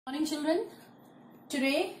Morning children.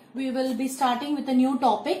 Today we will be starting with a new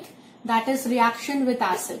topic, that is reaction with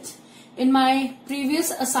acid. In my previous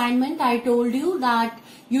assignment I told you that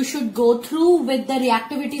you should go through with the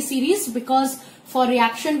reactivity series, because for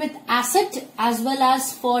reaction with acid as well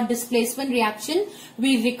as for displacement reaction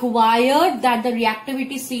we required that the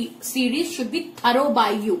reactivity series should be thorough by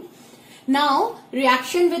you. Now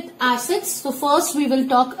reaction with acids, so first we will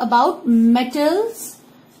talk about metals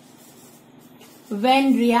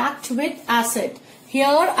when react with acid. Here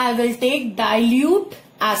I will take dilute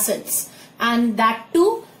acids, and that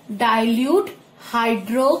too dilute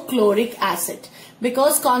hydrochloric acid,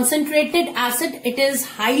 because concentrated acid, it is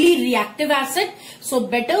highly reactive acid, so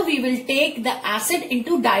better we will take the acid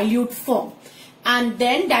into dilute form. And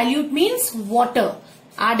then dilute means water,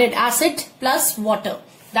 added acid plus water,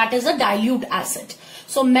 that is a dilute acid.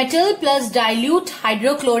 So metal plus dilute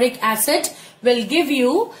hydrochloric acid will give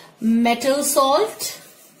you metal salt.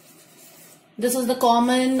 This is the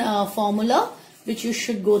common formula which you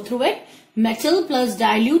should go through it. Metal plus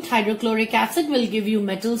dilute hydrochloric acid will give you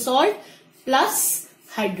metal salt plus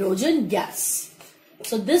hydrogen gas.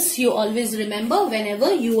 So this you always remember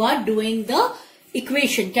whenever you are doing the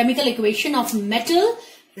equation, chemical equation of metal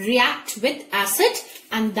react with acid,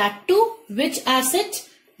 and that too which acid?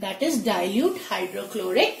 That is dilute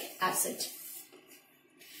hydrochloric acid.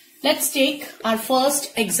 Let's take our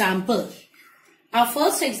first example. Our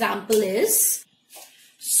first example is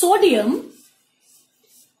sodium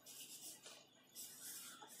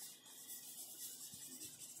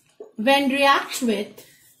when react with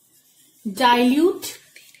dilute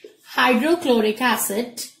hydrochloric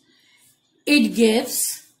acid, it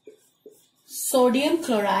gives sodium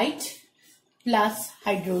chloride plus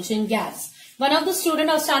hydrogen gas. One of the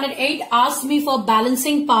students of standard 8 asked me for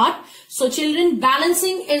balancing part. So children,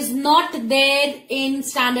 balancing is not there in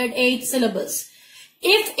standard 8 syllabus.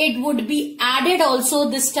 If it would be added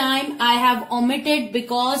also this time, I have omitted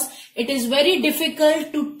because it is very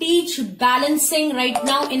difficult to teach balancing right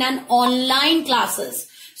now in an online classes.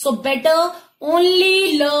 So better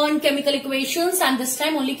only learn chemical equations, and this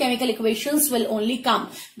time only chemical equations will only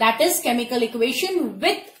come. That is chemical equation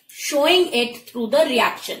with showing it through the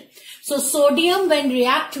reaction. So sodium when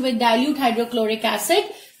react with dilute hydrochloric acid,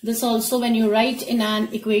 this also when you write in an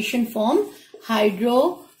equation form,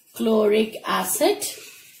 hydrochloric acid,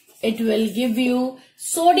 it will give you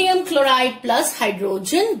sodium chloride plus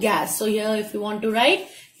hydrogen gas. So here if you want to write,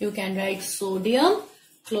 you can write sodium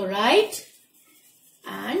chloride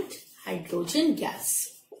and hydrogen gas.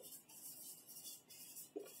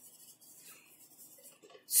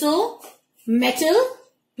 So metal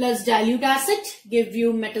plus dilute acid give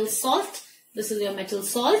you metal salt. This is your metal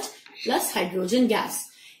salt plus hydrogen gas.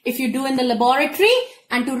 If you do in the laboratory,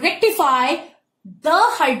 and to rectify the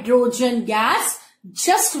hydrogen gas,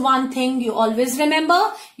 just one thing you always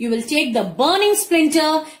remember, you will take the burning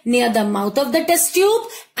splinter near the mouth of the test tube,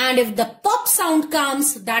 and if the pop sound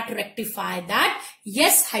comes, that rectify that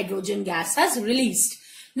yes, hydrogen gas has released.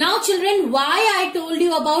 Now children, why I told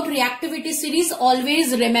you about reactivity series,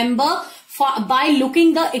 always remember by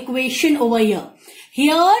looking the equation over here.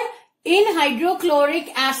 Here in hydrochloric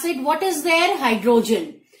acid, what is there?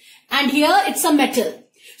 Hydrogen. And here it's a metal.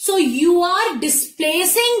 So you are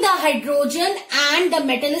displacing the hydrogen and the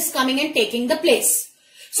metal is coming and taking the place.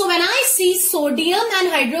 So when I see sodium and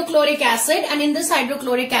hydrochloric acid, and in this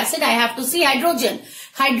hydrochloric acid I have to see hydrogen.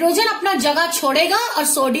 Hydrogen अपना जगह छोड़ेगा और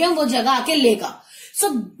sodium वो जगह आके लेगा. So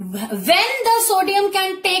when the sodium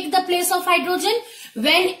can take the place of hydrogen?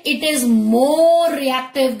 When it is more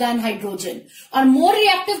reactive than hydrogen. और more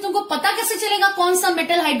reactive तुमको पता कैसे चलेगा कौन सा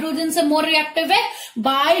metal hydrogen से more reactive है?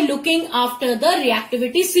 By looking after the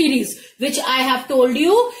reactivity series, which I have told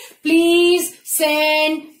you. Please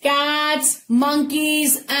send cats,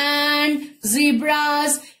 monkeys and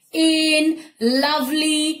zebras in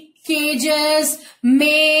lovely cages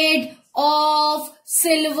made of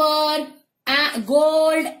silver,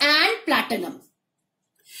 gold and platinum.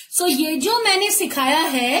 So ये जो मैंने सिखाया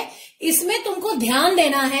है, इसमें तुमको ध्यान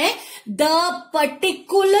देना है, the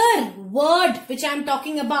particular word which I am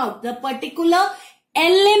talking about, the particular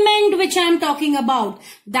element which I am talking about,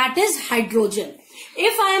 that is hydrogen.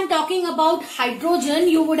 If I am talking about hydrogen,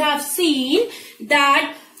 you would have seen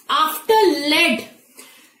that after lead,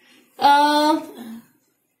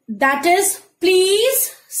 that is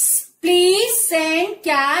please send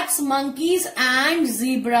cats, monkeys and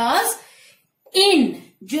zebras in,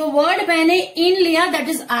 जो word मैंने इन लिया that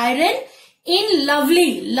is iron, in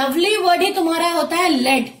lovely, lovely word ही तुम्हारा होता है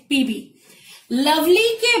lead, PB. Lovely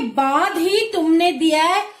के बाद ही तुमने दिया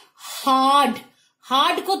है हार्ड.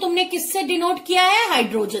 हार्ड को तुमने किससे डिनोट किया है?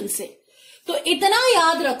 हाइड्रोजन से. तो इतना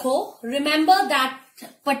याद रखो, remember that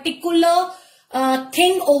particular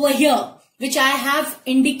thing over here which I have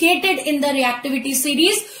indicated in the reactivity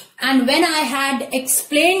series, and when I had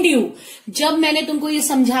explained you, जब मैंने तुमको ये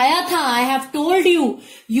समझाया था, I have told you,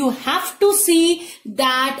 you have to see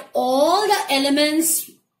that all the elements,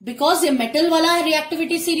 because ये metal वाला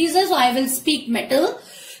reactivity series है, so I will speak metal.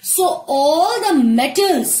 So all the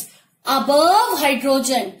metals above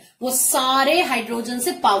hydrogen, वो सारे हाइड्रोजन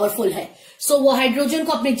से पावरफुल है, so वो हाइड्रोजन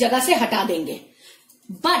को अपनी जगह से हटा देंगे.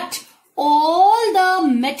 But all the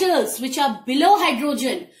metals which are below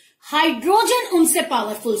hydrogen, hydrogen उनसे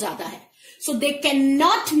पावरफुल ज्यादा है, so they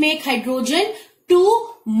cannot make hydrogen to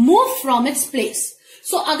move from its place.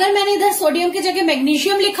 So अगर मैंने इधर सोडियम की जगह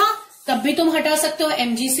मैग्नीशियम लिखा, तब भी तुम हटा सकते हो,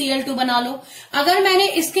 MgCl2 बना लो. अगर मैंने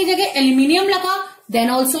इसकी जगह एल्यूमिनियम लगा, then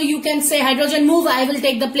also you can say hydrogen move, I will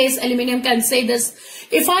take the place, aluminium can say this.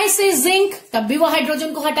 If I say zinc, तब भी वो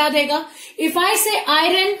हाइड्रोजन को हटा देगा. If I say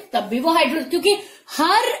iron, तब भी वो हाइड्रोजन, क्योंकि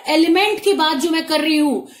हर एलिमेंट की बात जो मैं कर रही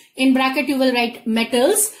हूं, in bracket you will write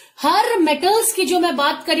metals, her metals की जो मैं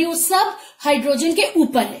बात कर रही हूं सब हाइड्रोजन के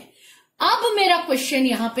ऊपर है. अब मेरा क्वेश्चन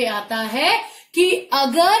यहां पे आता है कि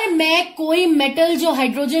अगर मैं कोई मेटल जो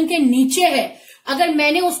हाइड्रोजन के नीचे है, अगर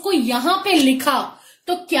मैंने उसको यहां पे लिखा,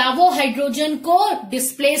 तो क्या वो हाइड्रोजन को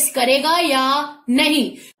डिस्प्लेस करेगा या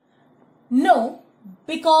नहीं? No,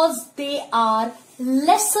 because they are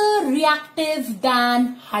lesser reactive than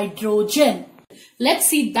hydrogen. Let's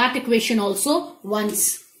see that equation also once.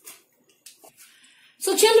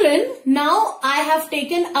 So children, now I have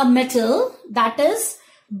taken a metal that is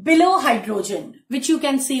below hydrogen, which you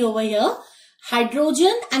can see over here.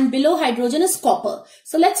 Hydrogen, and below hydrogen is copper.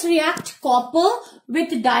 So let's react copper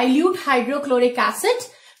with dilute hydrochloric acid,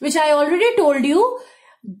 which I already told you.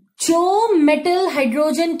 जो metal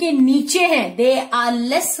hydrogen के नीचे हैं, they are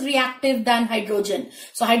less reactive than hydrogen,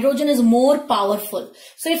 so hydrogen is more powerful.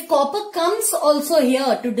 So if copper comes also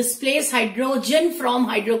here to displace hydrogen from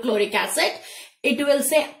hydrochloric acid, it will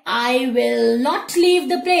say I will not leave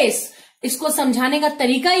the place. इसको समझाने का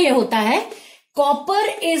तरीका ये होता है, copper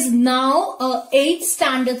is now a 8th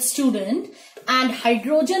standard student and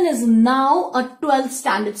hydrogen is now a 12th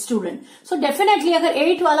standard student. So definitely अगर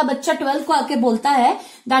 8 वाला बच्चा 12 को आके बोलता है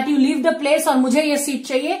that you leave the place और मुझे ये सीट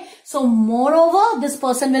चाहिए, so moreover this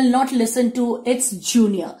person will not listen to its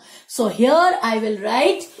junior. So here I will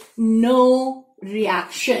write no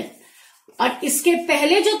reaction. और इसके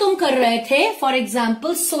पहले जो तुम कर रहे थे, for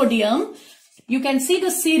example sodium, you can see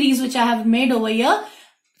the series which I have made over here.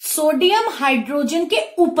 Sodium hydrogen के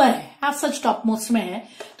ऊपर है, एज सच टॉप मोस्ट में है,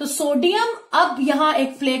 तो सोडियम अब यहां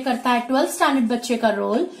एक प्ले करता है 12th स्टैंडर्ड बच्चे का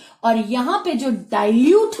रोल, और यहां पे जो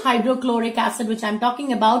dilute hydrochloric acid which I am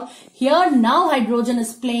talking about, here now hydrogen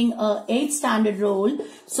is playing a 8th standard role.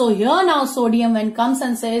 So here now sodium when comes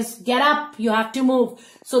and says get up, you have to move,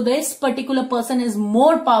 so this particular person is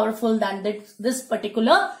more powerful than this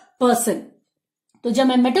particular person. तो जब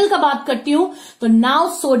मैं metal का बात करती हूं, तो now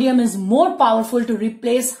sodium is more powerful to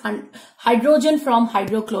replace hydrogen from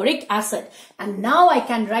hydrochloric acid, and now I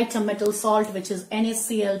can write a metal salt which is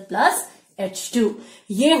NaCl plus H2.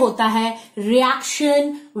 ये होता है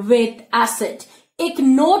रिएक्शन विथ एसिड. एक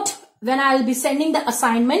note, when I will be sending the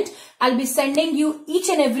assignment, I'll be sending you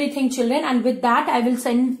each and everything children, and with that I will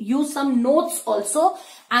send you some notes also,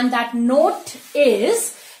 and that note is,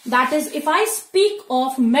 that is, if I speak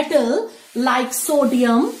of metal like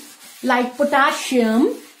sodium, like potassium,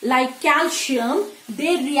 like calcium,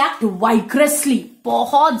 they react vigorously.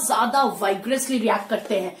 बहुत ज्यादा vigorously react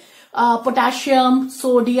करते हैं. Potassium,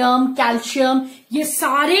 sodium, calcium, ये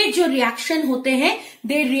सारे जो reaction होते हैं,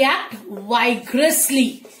 they react vigorously.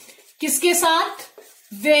 किसके साथ?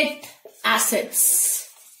 With acids.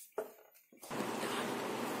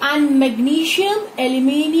 And magnesium,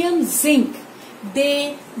 aluminium, zinc,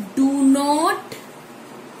 they do not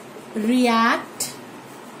react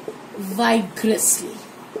vigorously.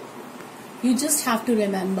 You just have to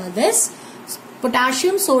remember this.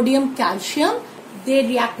 Potassium, sodium, calcium, they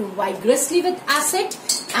react vigorously with acid,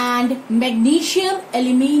 and magnesium,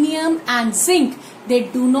 aluminium and zinc, they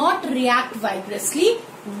do not react vigorously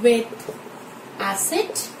with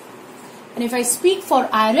acid. And if I speak for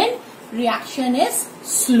iron, reaction is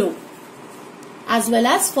slow. As well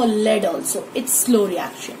as for lead also, it's slow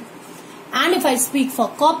reaction. And if I speak for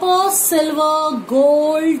copper, silver,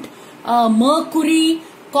 gold, mercury,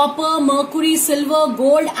 copper, mercury, silver,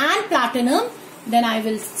 gold and platinum, then I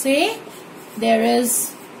will say there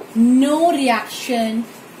is no reaction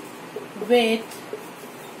with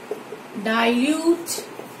dilute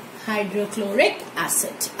hydrochloric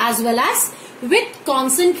acid. As well as with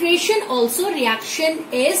concentration also, reaction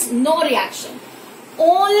is no reaction.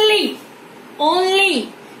 Only only.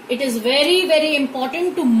 It is very, very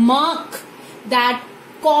important to mark that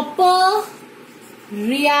copper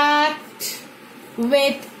react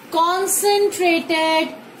with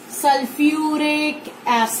concentrated sulfuric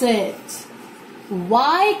acid.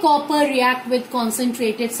 Why copper react with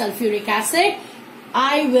concentrated sulfuric acid?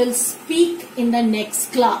 I will speak in the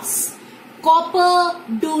next class. Copper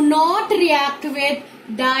do not react with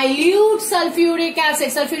dilute sulfuric acid.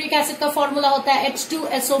 Sulfuric acid का formula होता है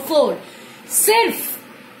H2SO4. सिर्फ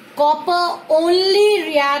copper only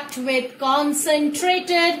react with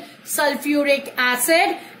concentrated sulfuric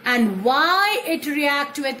acid. And why it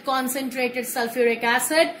react with concentrated sulfuric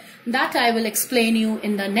acid, that I will explain you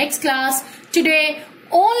in the next class. Today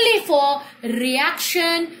only for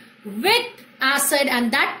reaction with acid,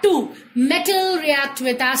 and that too metal react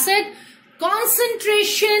with acid.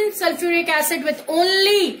 Concentration sulfuric acid with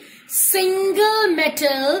only single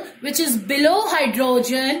metal which is below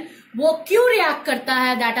hydrogen, वो क्यों react करता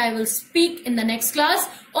है, that I will speak in the next class.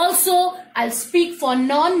 Also, I'll speak for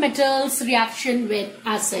non-metals reaction with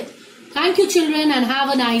acid. Thank you children and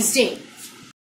have a nice day.